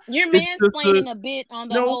 You're mansplaining a bit on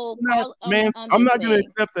the whole. I'm not going to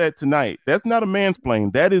accept that tonight. That's not a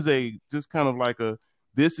mansplain. That is just kind of like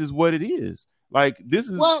this is what it is. Like, this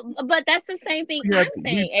is. Well, but that's the same thing I'm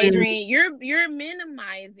saying, Adrian. You're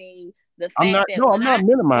minimizing the fact I'm not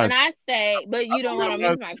minimizing. When I say, but you don't want to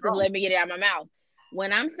minimize, because let me get it out of my mouth.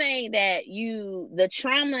 When I'm saying that the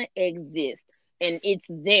trauma exists and it's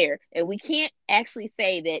there, and we can't actually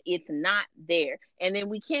say that it's not there, and then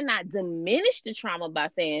we cannot diminish the trauma by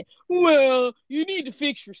saying, well, you need to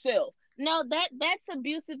fix yourself. No, that's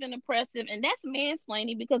abusive and oppressive, and that's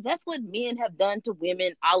mansplaining, because that's what men have done to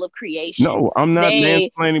women all of creation. No, I'm not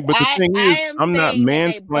mansplaining, but the thing is, I'm not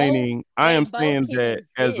mansplaining. I am saying that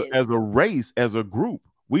as a race, as a group,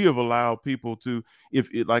 we have allowed people to,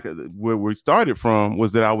 where we started from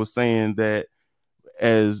was that I was saying that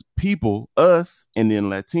as people, us, and then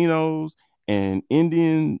Latinos and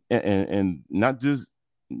Indian, and not just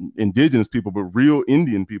indigenous people, but real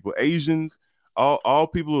Indian people, Asians, all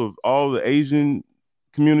people of all the Asian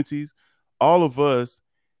communities, all of us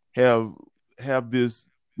have this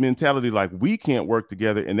mentality like we can't work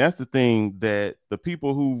together. And that's the thing that the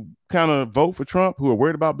people who kind of vote for Trump, who are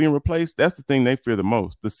worried about being replaced, that's the thing they fear the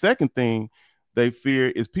most. The second thing they fear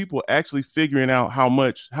is people actually figuring out how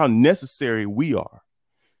necessary we are.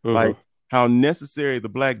 Mm-hmm. Like, how necessary the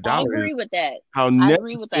black dollar is. I agree with that. How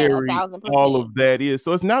necessary all of that is.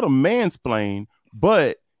 So it's not a mansplain,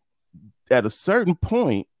 but at a certain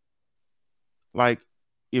point, like,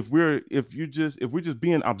 if we're just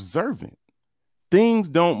being observant, things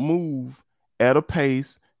don't move at a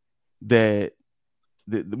pace that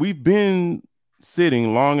we've been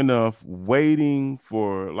sitting long enough waiting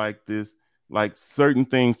for, certain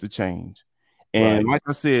things to change. And Like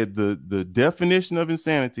I said, the definition of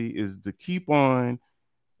insanity is to keep on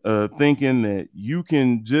thinking that you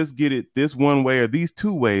can just get it this one way or these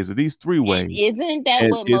two ways or these three ways. And isn't that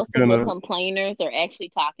what most of the complainers are actually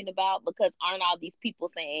talking about? Because aren't all these people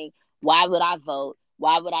saying, why would I vote?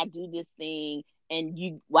 Why would I do this thing?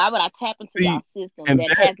 And why would I tap into our system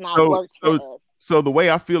that has not worked for us? So the way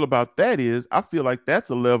I feel about that is, I feel like that's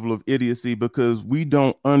a level of idiocy because we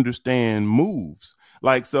don't understand moves.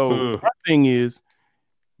 Like, so my thing is,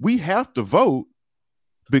 we have to vote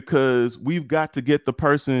because we've got to get the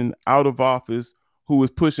person out of office who is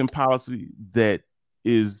pushing policy that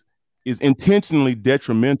is intentionally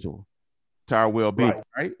detrimental to our well-being,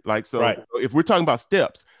 right? Like, so if we're talking about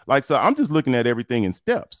steps, so I'm just looking at everything in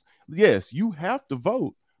steps. Yes, you have to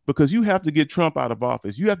vote because you have to get Trump out of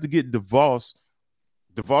office. You have to get DeVos's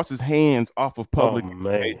hands off of public. Oh,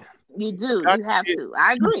 man. You do. You have to.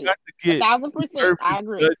 I agree. 1,000%. I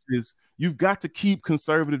agree. You've got to keep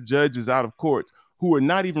conservative judges out of courts who are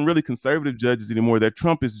not even really conservative judges anymore. They're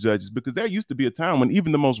Trumpist judges, because there used to be a time when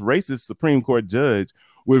even the most racist Supreme Court judge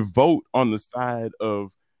would vote on the side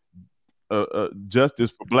of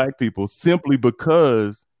justice for black people simply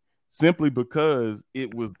because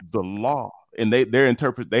it was the law, and they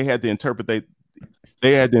had to interpret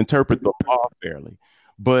the law fairly.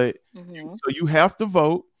 But so you have to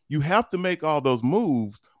vote, you have to make all those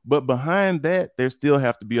moves, but behind that there still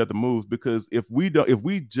have to be other moves, because if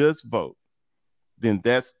we just vote, then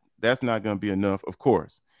that's that's not going to be enough, of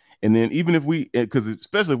course. And then even if we, because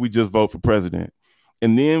especially if we just vote for president,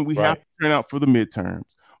 and then we have to turn out for the midterms.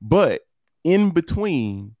 But in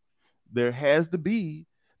between, there has to be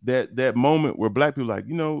that moment where black people like,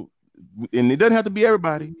 and it doesn't have to be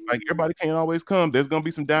everybody. Like everybody can't always come. There's gonna be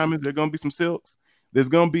some diamonds. There's gonna be some silks. There's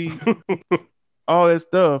gonna be all that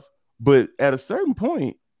stuff. But at a certain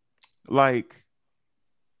point, like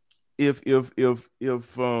if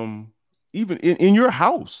even in your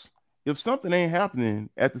house, if something ain't happening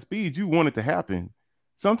at the speed you want it to happen,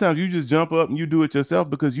 sometimes you just jump up and you do it yourself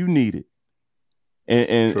because you need it.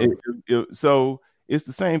 And so it's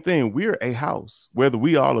the same thing. We're a house, whether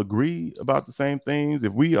we all agree about the same things.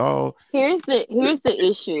 If we all here's the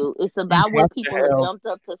issue. It's about what people have jumped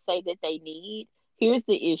up to say that they need. Here's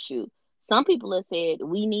the issue. Some people have said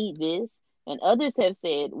we need this, and others have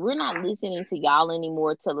said we're not listening to y'all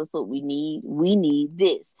anymore. Tell us what we need. We need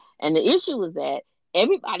this. And the issue is that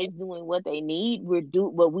everybody's doing what they need.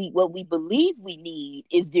 What we believe we need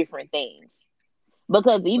is different things.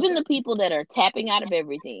 Because even the people that are tapping out of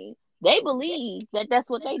everything, they believe that that's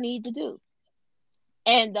what they need to do.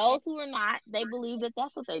 And those who are not, they believe that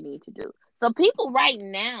that's what they need to do. So people right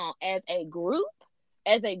now, as a group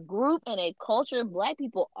and a culture of black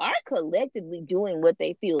people are collectively doing what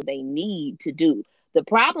they feel they need to do. The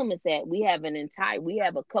problem is that we have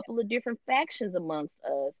a couple of different factions amongst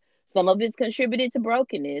us. Some of it's contributed to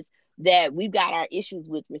brokenness, that we've got our issues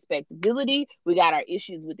with respectability. We got our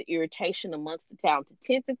issues with the irritation amongst the talented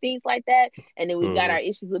tenth and things like that. And then we've got our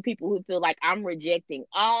issues with people who feel like I'm rejecting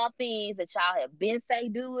all things that y'all have been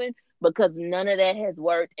doing because none of that has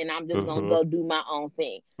worked, and I'm just gonna go do my own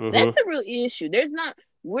thing. That's the real issue.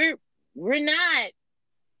 We're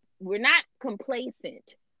not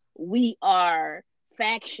complacent. We are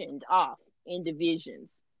factioned off in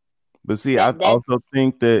divisions. But see, I also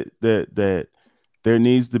think that there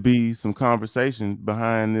needs to be some conversation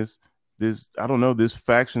behind this I don't know, this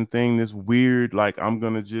faction thing, this weird, like I'm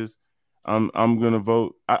gonna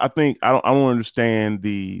vote. I think I don't understand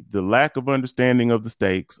the lack of understanding of the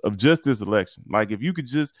stakes of just this election. Like if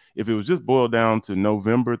it was just boiled down to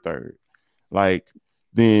November 3rd, like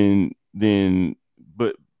then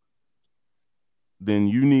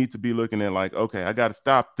you need to be looking at like, okay, I got to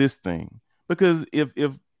stop this thing. Because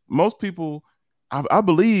if most people, I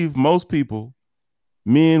believe most people,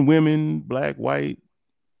 men, women, black, white,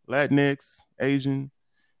 Latinx, Asian,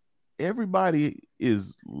 everybody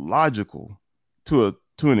is logical to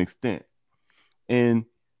an extent. And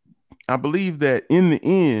I believe that in the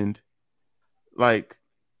end, like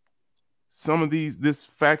some of this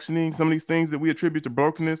factioning, some of these things that we attribute to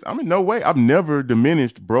brokenness, I mean, no way, I've never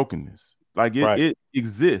diminished brokenness. Like it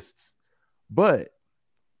exists. But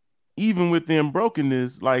even within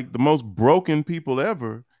brokenness, like the most broken people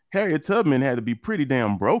ever, Harriet Tubman had to be pretty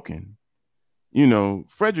damn broken.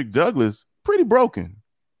 Frederick Douglass, pretty broken.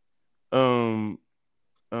 MLK,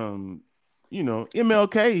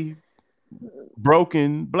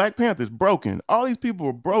 broken. Black Panthers, broken. All these people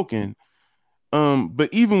were broken. But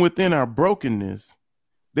even within our brokenness,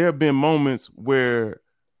 there have been moments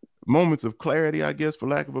of clarity, I guess, for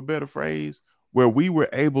lack of a better phrase, where we were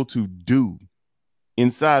able to do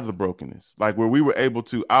inside of the brokenness, like where we were able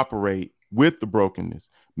to operate with the brokenness,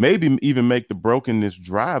 maybe even make the brokenness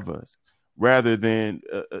drive us rather than.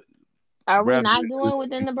 Are we not doing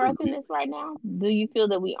within the brokenness right now? Do you feel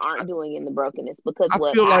that we aren't doing in the brokenness? Because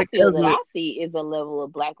what I feel that I see is a level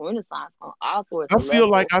of black renaissance on all sorts of levels. I feel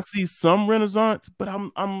like I see some renaissance, but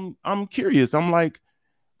I'm curious. I'm like,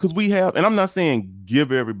 because we have, and I'm not saying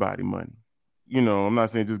give everybody money. I'm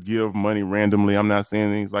not saying just give money randomly. I'm not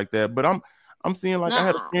saying things like that, but I'm seeing like I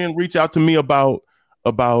had a friend reach out to me about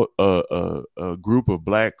a group of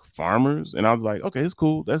black farmers, and I was like, okay, it's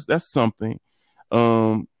cool. That's something.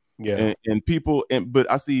 And people, but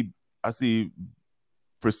I see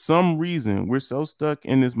for some reason we're so stuck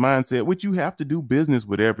in this mindset, which you have to do business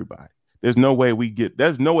with everybody. There's no way we get out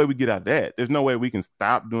of that. There's no way we can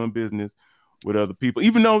stop doing business with other people,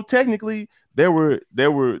 even though technically there were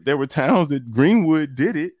towns that Greenwood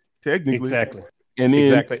did it technically. Exactly. And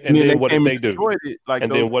then what did they do? It, like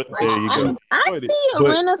and then what? There you go. I see a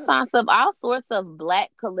renaissance of all sorts of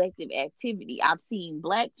black collective activity. I've seen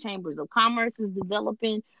black chambers of commerce is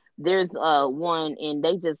developing. There's one, and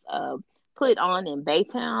they just put on in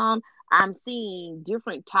Baytown. I'm seeing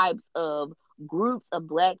different types of groups of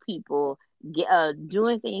black people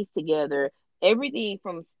doing things together. Everything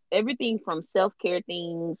from self-care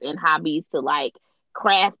things and hobbies to like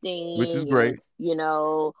crafting, which is great.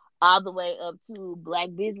 All the way up to black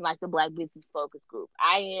business, like the Black Business Focus Group.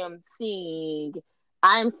 I am seeing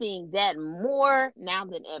I'm seeing that more now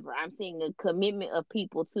than ever. I'm seeing a commitment of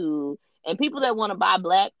people to, and people that want to buy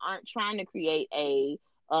black aren't trying to create a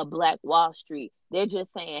black Wall Street. They're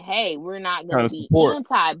just saying, hey, we're not going Kind to of be support.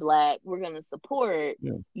 anti-black. We're going to support,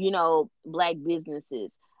 Yeah. black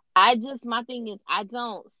businesses. My thing is, I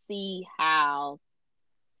don't see how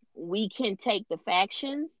we can take the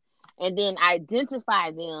factions and then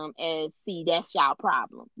identify them as, see, that's y'all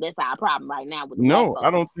problem. That's our problem right now with the black No, I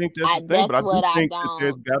folks. don't think that's the thing, That's but I do what I think that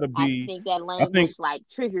there's don't. got to I be. think that I think language like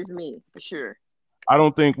triggers me for sure. I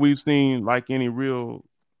don't think we've seen like any real.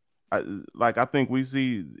 I think we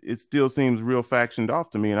see it still seems real factioned off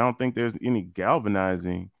to me, and I don't think there's any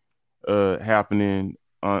galvanizing happening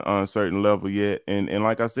on a certain level yet. And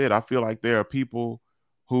like I said, I feel like there are people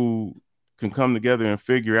who can come together and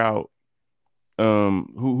figure out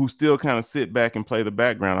who still kind of sit back and play the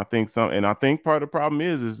background. I think part of the problem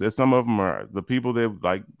is that some of them are the people that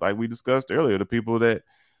like we discussed earlier, the people that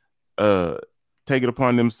uh take it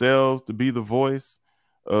upon themselves to be the voice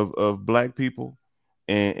of black people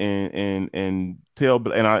and tell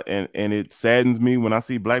and it saddens me when I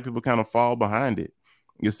see black people kind of fall behind it.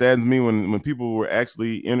 It saddens me when people were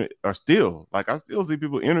actually are still like I still see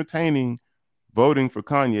people entertaining voting for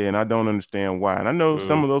Kanye, and I don't understand why. And I know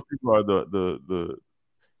some of those people are the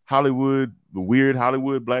Hollywood, the weird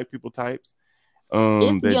Hollywood black people types.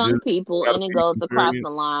 It's That young just people, gotta and it be goes across contrarian. the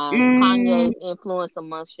line. Mm, Kanye's influence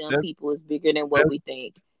amongst young that's people is bigger than what that's we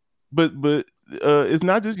think. but it's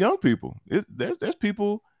not just young people. There's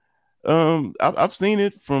people. I've seen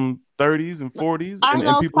it from 30s and 40s, Are and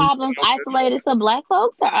those people. problems isolated to black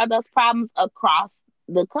folks, or are those problems across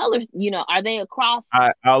the colors? Are they across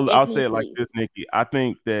I'll say it like ethnicities? this, Nikki. I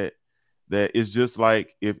think that it's just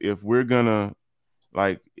like if we're gonna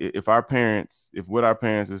like if what our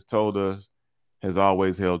parents has told us has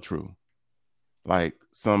always held true, like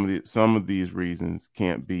some of these reasons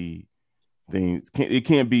can't be things. It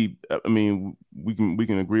can't be. I mean, we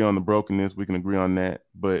can agree on the brokenness. We can agree on that,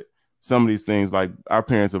 but some of these things, like our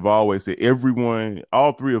parents have always said, everyone,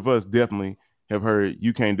 all three of us definitely have heard,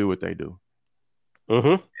 you can't do what they do. Mm-hmm.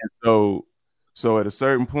 And so at a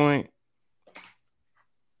certain point,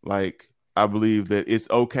 like I believe that it's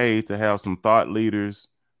okay to have some thought leaders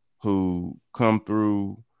who come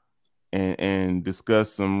through and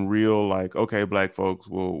discuss some real like, okay, black folks,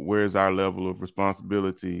 well, where's our level of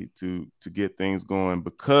responsibility to get things going?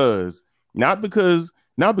 Because not because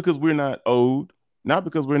we're not owed, not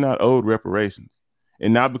because we're not owed reparations,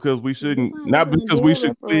 and not because we There's shouldn't, not not nothing to because do we with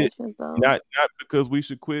should quit, reparations, though. not because we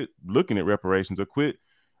should quit looking at reparations or quit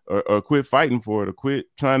or quit fighting for it or quit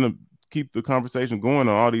trying to keep the conversation going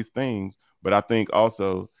on all these things. But I think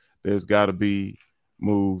also there's got to be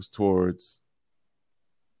moves towards.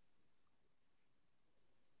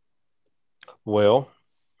 Well,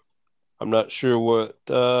 I'm not sure what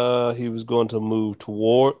he was going to move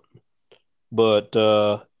toward, but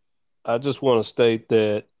I just want to state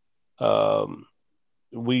that um,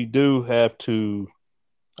 we do have to,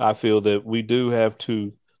 I feel that we do have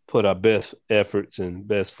to put our best efforts and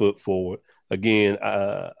best foot forward. Again,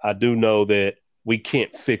 I do know that we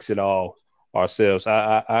can't fix it all ourselves.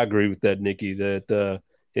 I agree with that, Nikki, that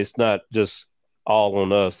it's not just all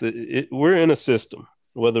on us. We're in a system,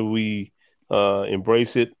 whether we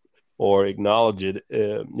embrace it or acknowledge it.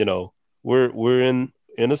 We're in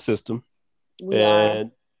a system, We are.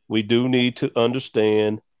 and we do need to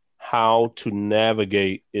understand how to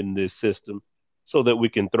navigate in this system so that we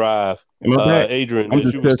can thrive. Am I back? Adrian, I'm as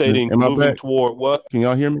just you were testing. stating, Am I moving back? toward what? Can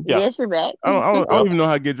y'all hear me? Yeah. Yes, you're back. I don't Yep. even know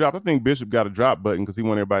how to get dropped. I think Bishop got a drop button because he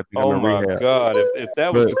want everybody to think I'm Oh in my rehab. God. If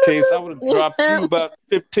that was But the case, I would have dropped you about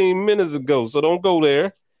 15 minutes ago. So don't go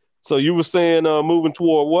there. So you were saying moving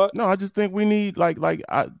toward what? no, I just think we need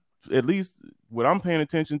at least what I'm paying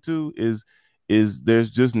attention to is there's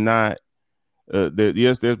just not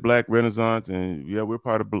yes, there's Black Renaissance, and yeah, we're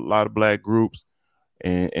part of a lot of Black groups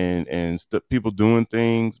and people doing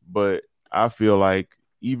things, but I feel like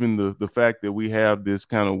even the fact that we have this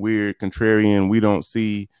kind of weird contrarian, we don't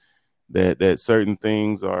see that certain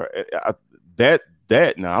things are that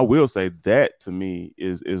now I will say that to me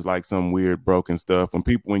is like some weird broken stuff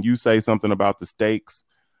when you say something about the stakes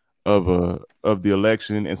of the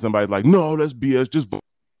election and somebody's like, no, that's BS, just vote.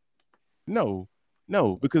 No,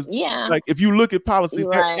 because Yeah, like if you look at policy,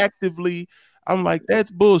 you're they're right. actively. I'm like,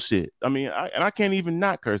 that's bullshit. I mean, I can't even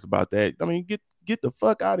not curse about that. I mean, get the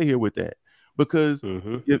fuck out of here with that, because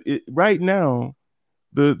Mm-hmm. right now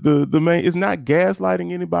the main is not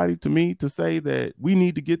gaslighting anybody to me to say that we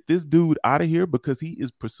need to get this dude out of here because he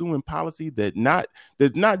is pursuing policy that not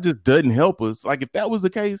just doesn't help us. Like if that was the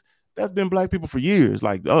case, that's been Black people for years.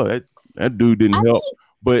 Like, oh, that dude I didn't help think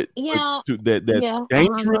But Yeah. that's Yeah.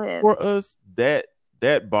 dangerous Go ahead. for us, that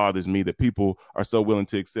bothers me, that people are so willing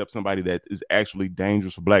to accept somebody that is actually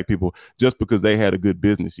dangerous for Black people just because they had a good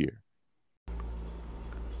business year.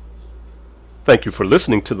 Thank you for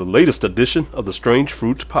listening to the latest edition of the Strange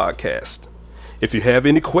Fruits Podcast. If you have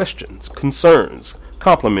any questions, concerns,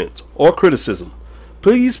 compliments, or criticism,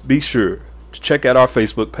 please be sure to check out our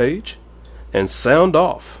Facebook page and sound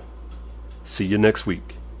off. See you next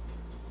week.